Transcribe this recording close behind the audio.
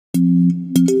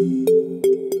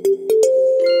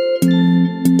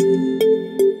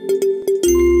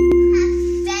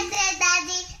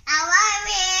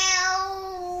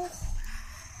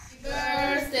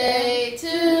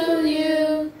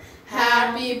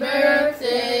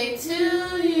birthday to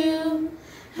you.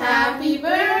 Happy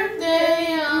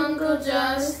birthday, Uncle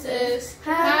Justice.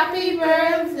 Happy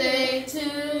birthday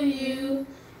to you.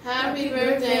 Happy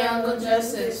birthday, Uncle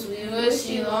Justice. We wish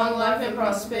you long life and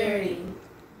prosperity.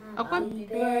 Happy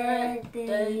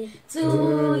birthday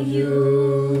to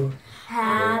you.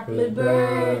 Happy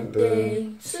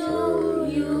birthday to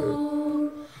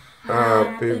you.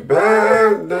 Happy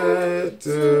birthday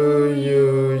to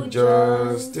you,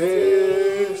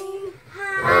 Justice.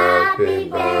 Happy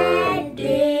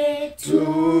birthday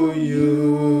to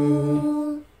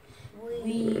you.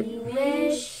 We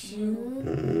wish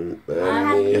you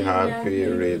many happy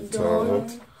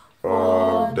returns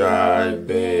of thy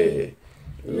day.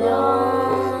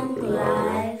 long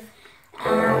life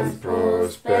And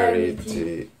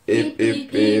prosperity. Hip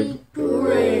hip hip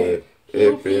hooray.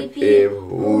 Hip hip hip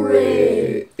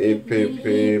hooray. Hip hip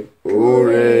hip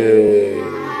hooray.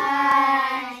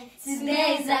 Hi,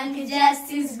 today is Uncle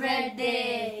Justice's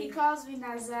birthday. He calls me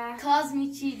Nazar. He calls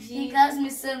me Chichi. He calls me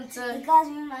Santa. He calls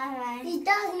me Mama. He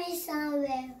calls me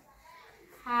Samuel.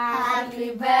 Happy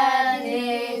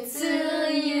birthday to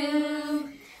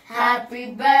you. Happy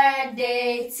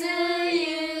birthday to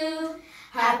you.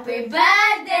 Happy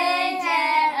birthday,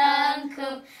 dear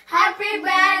uncle. Happy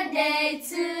birthday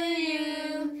to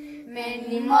you.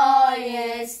 Many more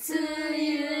years to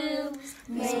you.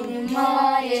 Many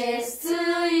more years to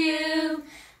you.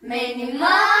 Many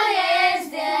more years,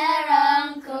 dear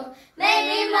uncle.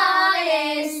 Many more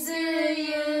years to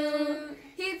you.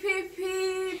 Hip hip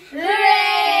hip.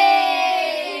 Hooray!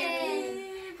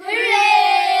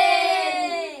 Hooray!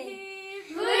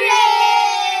 Hooray!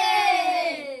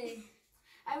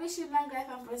 I wish you long life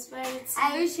and prosperity.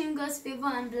 I wish him God's favor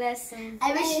and blessing.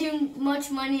 I wish him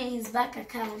much money in his bank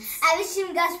account. I wish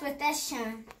him God's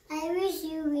protection. I wish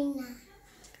you winner.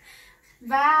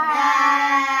 Bye.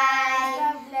 Bye.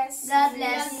 God bless you. God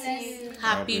bless you.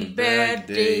 Happy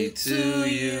birthday to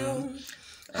you.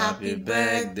 Happy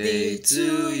birthday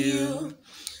to you.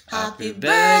 Happy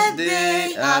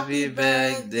birthday, happy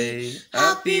birthday,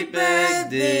 happy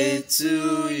birthday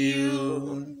to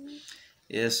you.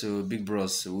 Yes, so big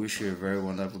bros, wish you a very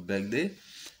wonderful birthday.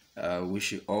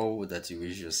 Wish you all that you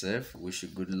wish yourself. Wish you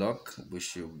good luck.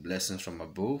 Wish you blessings from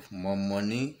above. More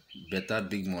money, better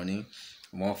big money,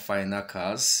 more finer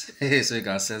cars. So you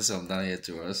can send some down here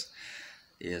to us.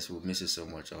 Yes, we'll miss you so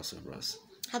much also, bros.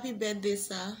 Happy birthday,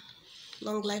 sir.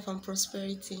 Long life and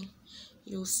prosperity.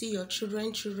 You'll see your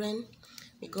children.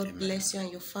 May God Amen. bless you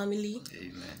and your family.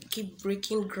 Amen. Keep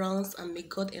breaking grounds and may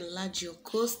God enlarge your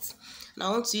coast. And I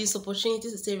want to use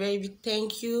opportunity to say a very big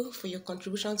thank you for your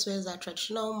contribution towards our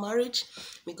traditional marriage.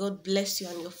 May God bless you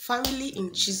and your family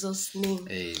in Jesus' name.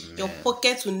 Amen. Your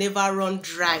pocket will never run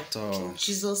dry At all. in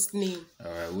Jesus' name.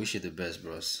 All right, wish you the best,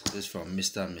 bros. This is from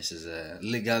Mr. and Mrs.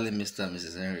 Legally Mr. and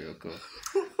Mrs. Henry Oko.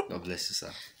 God bless you,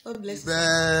 sir. God bless you.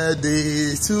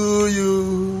 Birthday to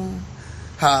you.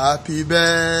 Happy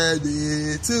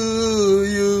birthday to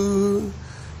you.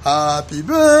 Happy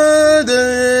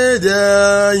birthday,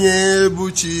 dear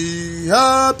Yebuchi.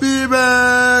 Happy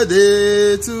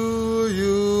birthday to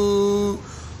you.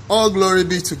 All glory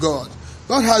be to God.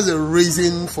 God has a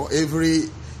reason for every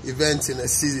event in a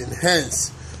season.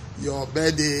 Hence, your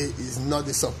birthday is not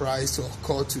a surprise to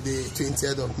occur today,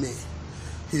 20th of May.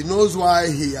 He knows why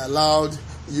he allowed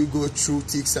you go through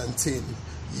thick and thin,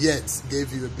 yet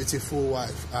gave you a beautiful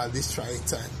wife at this trying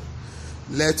time.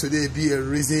 Let today be a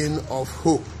reason of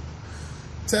hope.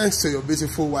 Thanks to your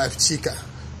beautiful wife Chika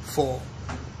for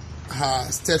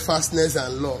her steadfastness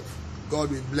and love.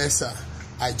 God will bless her.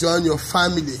 I join your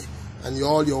family and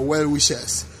all your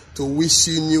well-wishers to wish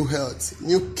you new health,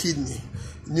 new kidney,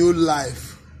 new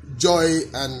life, joy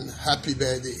and happy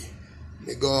birthday.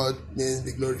 May God's name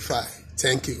be glorified.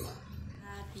 Thank you.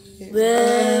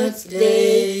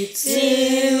 Birthday to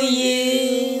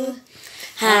you.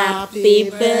 Happy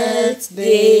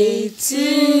birthday to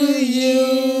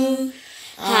you.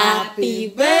 Happy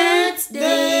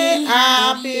birthday,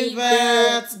 happy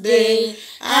birthday,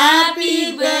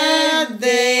 happy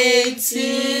birthday to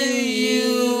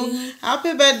you.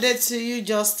 Happy birthday to you,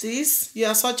 Justice. You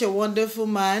are such a wonderful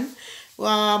man.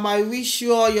 I wish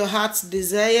you all your heart's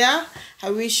desire. I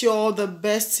wish you all the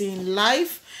best in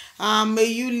life. May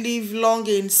you live long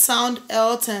in sound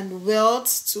health and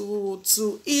wealth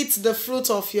to eat the fruit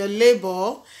of your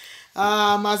labor.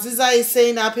 Aziza is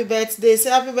saying happy birthday. Say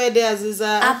happy birthday,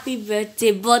 Aziza. Happy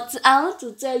birthday, but I want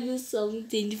to tell you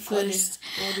something first.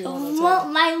 What do you want to tell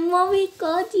me? My mommy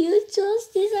called you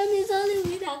Justice, and it's only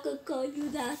me that could call you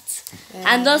that.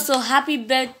 And also, happy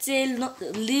birthday,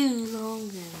 live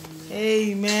long.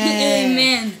 Amen.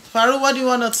 Amen. Faru, what do you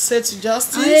want to say to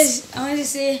Justice? I want to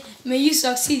say, may you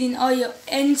succeed in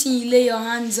anything you lay your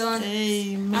hands on.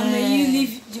 Amen. And may you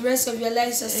live the rest of your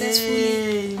life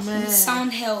successfully with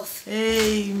sound health.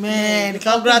 Amen.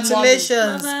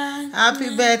 Congratulations. Bye-bye.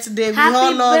 Happy birthday. We Happy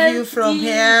all love you from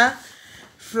birthday. here,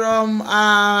 from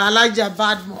Elijah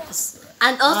Badmos.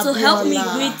 And also help me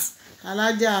Abiola. with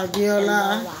Elijah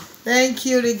Abiola. Thank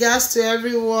you. Regards to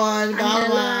everyone.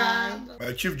 Bye-bye.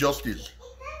 My Chief Justice,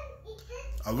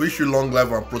 I wish you long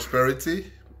life and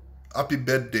prosperity. Happy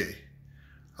birthday.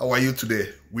 How are you today?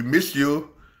 We miss you.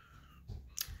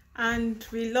 And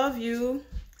we love you.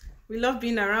 We love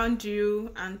being around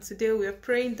you. And today we are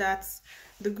praying that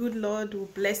the good Lord will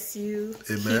bless you,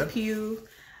 Amen. keep you,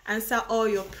 answer all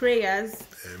your prayers.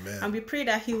 Amen. And we pray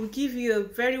that He will give you a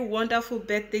very wonderful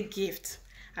birthday gift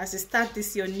as you start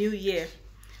this your new year.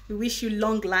 We wish you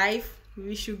long life. We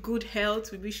wish you good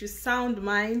health. We wish you sound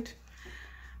mind.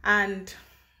 And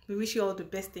we wish you all the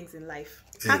best things in life.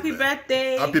 Amen. Happy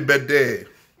birthday. Happy birthday.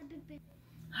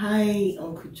 Hi,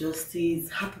 Uncle Justice.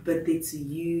 Happy birthday to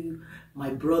you, my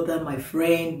brother, my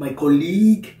friend, my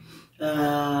colleague.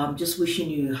 I'm just wishing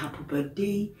you a happy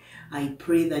birthday. I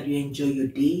pray that you enjoy your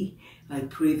day. I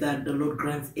pray that the Lord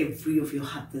grants every of your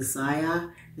heart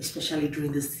desire, especially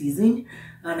during the season.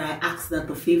 And I ask that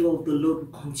the favor of the Lord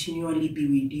will continually be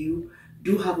with you.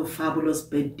 Do have a fabulous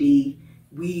birthday.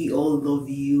 We all love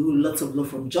you. Lots of love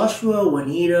from Joshua,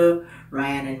 Juanita,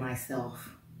 Ryan, and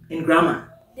myself. And Grandma.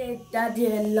 Daddy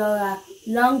and Laura,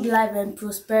 long life and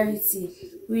prosperity.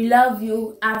 We love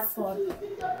you. Have fun.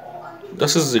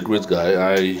 Justice is a great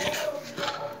guy.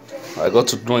 I got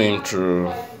to know him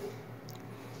through,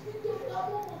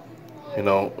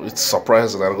 it's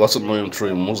surprising. I got to know him through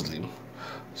a Muslim,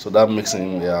 so that makes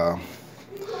him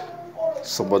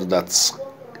somebody that's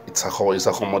it's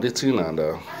accommodating and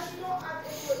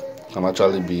can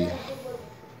actually be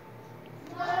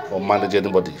or manage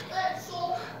anybody.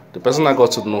 The person I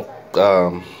got to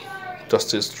know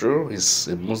Justice through is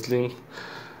a Muslim.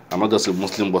 I'm not just a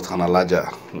Muslim, but an Alaja,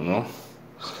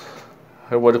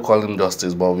 Everybody call him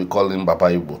Justice, but we call him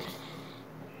Baba Ibo.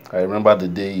 I remember the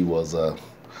day he was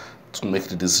to make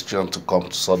the decision to come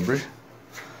to Sudbury.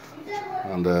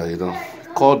 And, he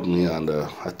called me and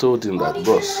I told him that,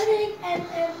 boss,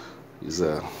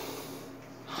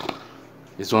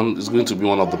 it's going to be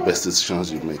one of the best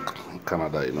decisions you make in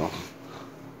Canada,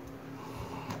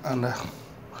 And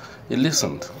he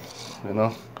listened,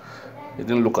 He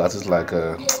didn't look at it like,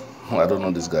 I don't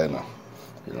know this guy now,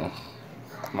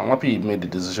 I'm happy he made the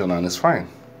decision and it's fine.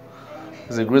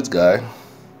 He's a great guy.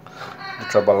 He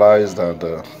tribalized and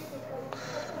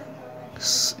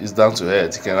he's down to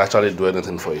earth. He can actually do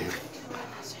anything for you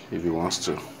if he wants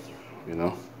to,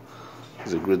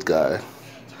 He's a great guy.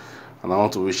 And I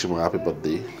want to wish him a happy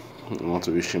birthday. I want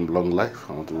to wish him long life.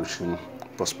 I want to wish him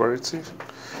prosperity.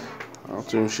 I want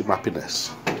to wish him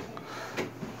happiness.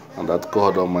 And that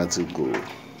God Almighty will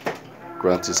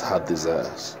grant his heart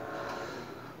desires.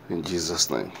 In Jesus'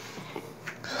 name.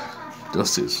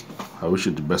 Justice, I wish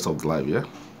you the best of life, yeah?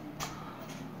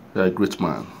 You're a great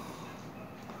man.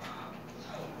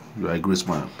 You're a great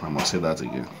man. I must say that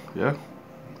again, yeah?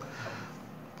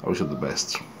 I wish you the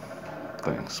best.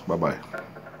 Thanks. Bye-bye.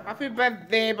 Happy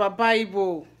birthday, Baba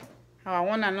Ibo. Our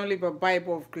one and only Baba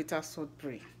Ibo of Greater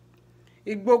Sudbury.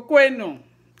 Igbo Kwenu.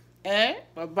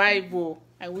 Baba Ibo.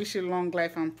 I wish you long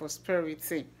life and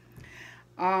prosperity.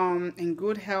 In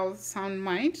good health, sound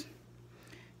mind.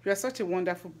 You are such a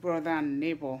wonderful brother and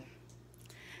neighbor.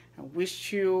 I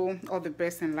wish you all the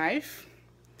best in life.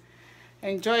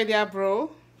 Enjoy there, bro.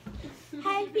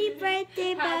 Happy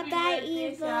birthday, Baba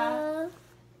Ibo.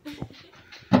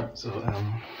 So,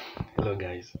 hello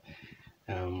guys.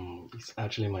 It's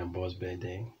actually my boss'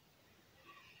 birthday.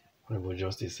 Honorable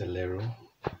Justice Celero.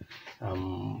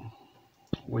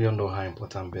 We all know how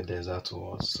important birthdays are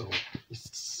to us, so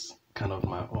it's kind of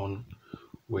my own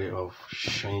way of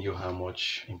showing you how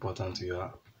much important you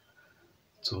are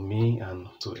to me and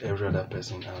to every other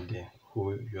person out there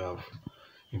who you have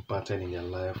impacted in their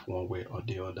life one way or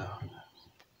the other.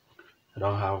 I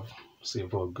don't have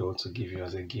silver or gold to give you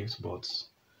as a gift, but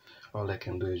all I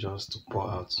can do is just to pour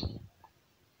out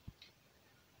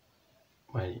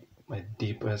my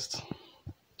deepest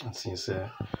and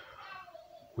sincere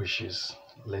wishes,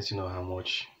 let you know how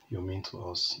much you mean to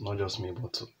us, not just me,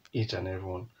 but to each and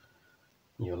everyone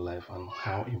in your life, and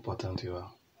how important you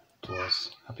are to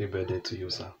us. Happy birthday to you,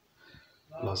 sir.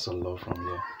 Lots of love from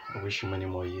here. I wish you many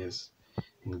more years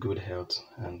in good health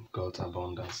and God's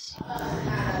abundance.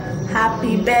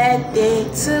 Happy birthday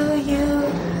to you.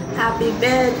 Happy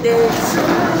birthday to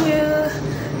you.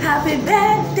 Happy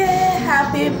birthday,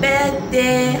 happy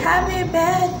birthday, happy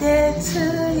birthday to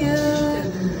you.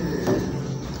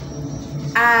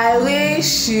 I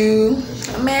wish you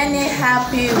many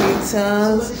happy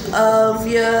returns of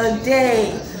your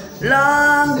day,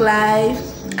 long life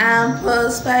and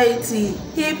prosperity.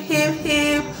 Hip, hip,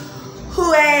 hip,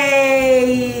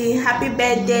 hooray! Happy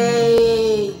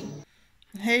birthday!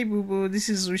 Hey Boo Boo, this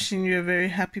is wishing you a very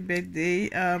happy birthday.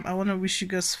 I want to wish you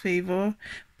God's favor,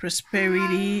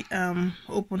 prosperity,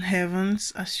 open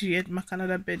heavens as you yet mark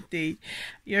another birthday.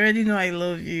 You already know I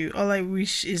love you. All I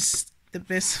wish is the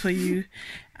best for you,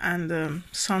 and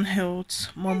sound health,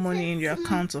 more money in your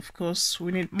account. Of course,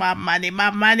 we need more money,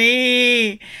 more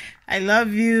money. I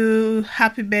love you.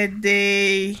 Happy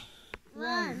birthday.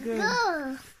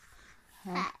 Go.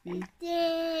 Happy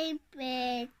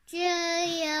birthday to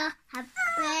you. Happy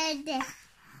birthday.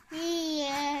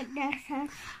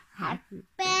 Happy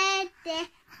birthday.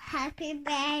 Happy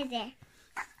birthday.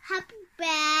 Happy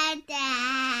birthday.